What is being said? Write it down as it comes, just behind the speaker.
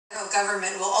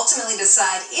government will ultimately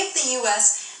decide if the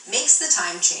U.S. makes the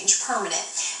time change permanent.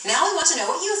 Now we want to know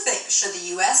what you think. Should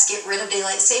the U.S. get rid of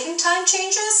daylight saving time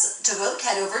changes? To vote,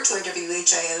 head over to our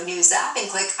WHIO News app and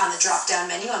click on the drop-down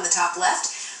menu on the top left.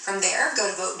 From there, go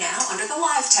to Vote Now under the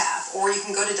Live tab, or you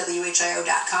can go to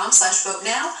WHIO.com/vote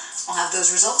now. I'll have those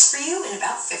results for you in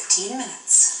about 15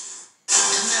 minutes.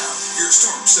 And now, your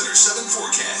Storm Center 7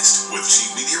 forecast with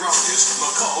Chief Meteorologist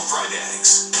McCall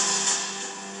Vrydaghs.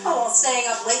 Oh, well, staying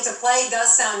up late to play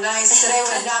does sound nice. Today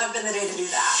would not have been the day to do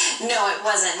that. No, it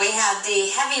wasn't. We had the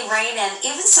heavy rain and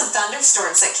even some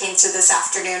thunderstorms that came through this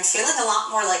afternoon, feeling a lot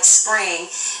more like spring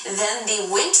than the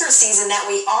winter season that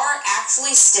we are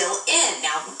actually still in.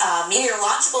 Now,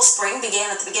 meteorological spring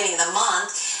began at the beginning of the month.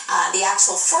 The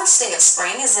actual first day of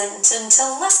spring isn't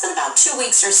until less than about 2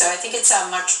 weeks or so. I think it's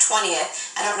March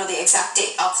 20th. I don't know the exact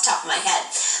date off the top of my head.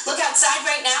 Look outside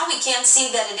right now. We can see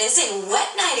that it is a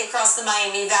wet night across the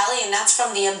Miami Valley, and that's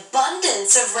from the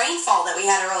abundance of rainfall that we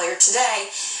had earlier today.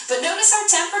 But notice our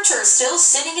temperature is still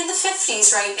sitting in the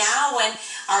 50s right now, when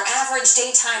our average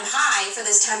daytime high for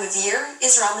this time of year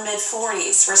is around the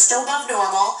mid-40s. We're still above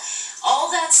normal. All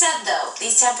that said, though,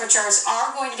 these temperatures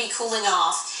are going to be cooling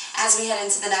off as we head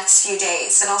into the next few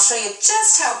days, and I'll show you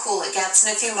just how cool it gets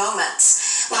in a few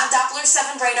moments. Live Doppler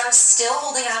 7 radar still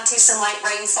holding on to some light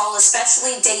rainfall,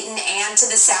 especially Dayton and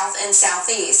to the south and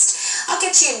southeast. I'll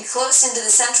get you close into the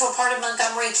central part of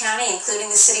Montgomery County, including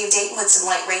the city of Dayton, with some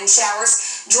light rain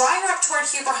showers. Drier up toward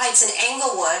Huber Heights and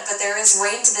Englewood, but there is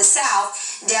rain to the south,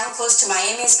 down close to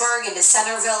Miamisburg, into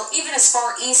Centerville, even as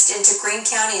far east into Greene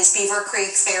County as Beaver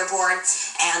Creek, Fairborn,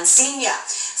 and Xenia.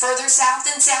 Further south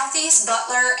and southeast,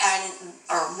 Butler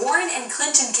Warren and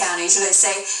Clinton County, should I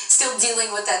say, still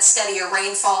dealing with that steadier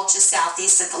rainfall just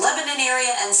southeast of the Lebanon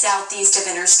area and southeast of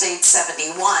Interstate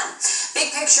 71.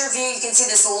 Big picture view, you can see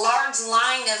this large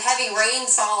line of heavy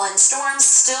rainfall and storms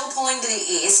still pulling to the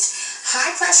east.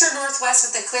 High pressure northwest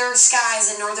with the clear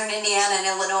skies in northern Indiana and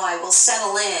Illinois will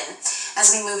settle in as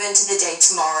we move into the day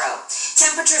tomorrow.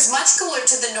 Temperatures much cooler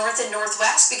to the north and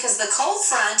northwest because the cold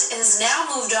front has now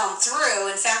moved on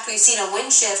through. In fact, we've seen a wind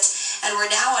shift and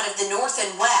we're now out of the north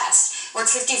and west. We're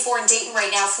at 54 in Dayton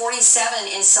right now, 47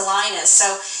 in Salinas.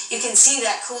 So you can see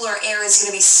that cooler air is going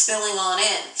to be spilling on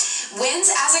in.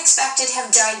 Winds, as expected,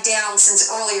 have died down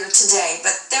since earlier today,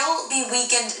 but they'll be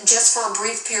weakened just for a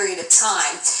brief period of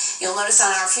time. You'll notice on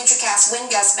our Futurecast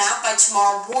wind gust map by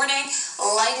tomorrow morning,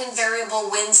 light and variable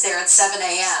winds there at 7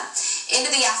 a.m.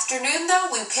 Into the afternoon,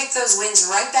 though, we pick those winds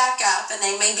right back up, and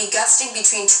they may be gusting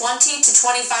between 20 to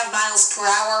 25 miles per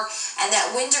hour, and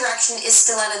that wind direction is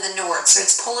still out of the north, so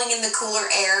it's pulling in the cooler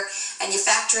air, and you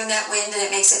factor in that wind, and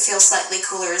it makes it feel slightly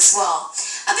cooler as well.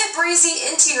 A bit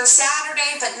breezy into your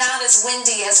Saturday, but not as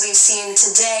windy as we've seen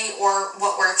today or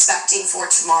what we're expecting for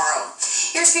tomorrow.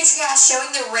 Here's Futurecast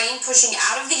showing the rain pushing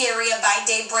out of the area by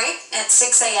daybreak. At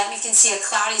 6 a.m., you can see a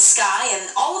cloudy sky,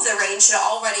 and all of the rain should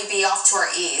already be off to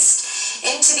our east.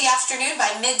 Into the afternoon,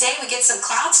 by midday, we get some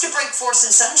clouds to break for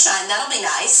some sunshine. That'll be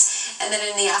nice. And then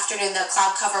in the afternoon, the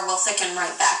cloud cover will thicken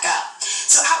right back up.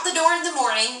 So out the door in the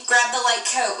morning, grab the light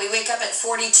coat. We wake up at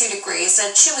 42 degrees,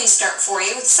 a chilly start for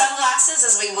you with sunglasses,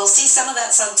 as we will see some of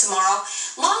that sun tomorrow.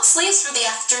 Long sleeves for the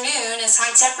afternoon, as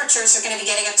high temperatures are going to be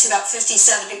getting up to about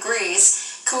 57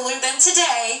 degrees. Cooler than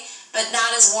today, but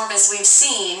not as warm as we've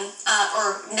seen,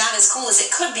 or not as cool as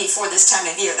it could be for this time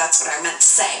of year. That's what I meant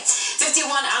to say. 51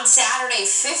 on Saturday,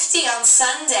 50 on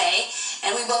Sunday,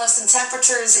 and we will have some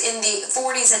temperatures in the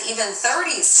 40s and even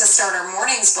 30s to start our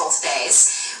mornings both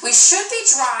days. We should be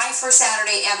dry for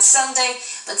Saturday and Sunday,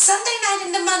 but Sunday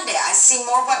night into Monday, I see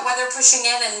more wet weather pushing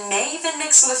in and may even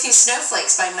mix with a few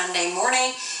snowflakes by Monday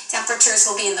morning. Temperatures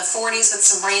will be in the 40s with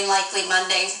some rain likely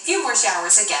Monday. A few more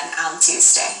showers again on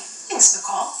Tuesday. Thanks,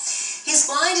 McCall. He's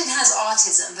blind and has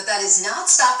autism, but that is not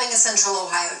stopping a Central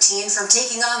Ohio teen from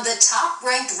taking on the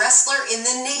top-ranked wrestler in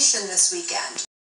the nation this weekend.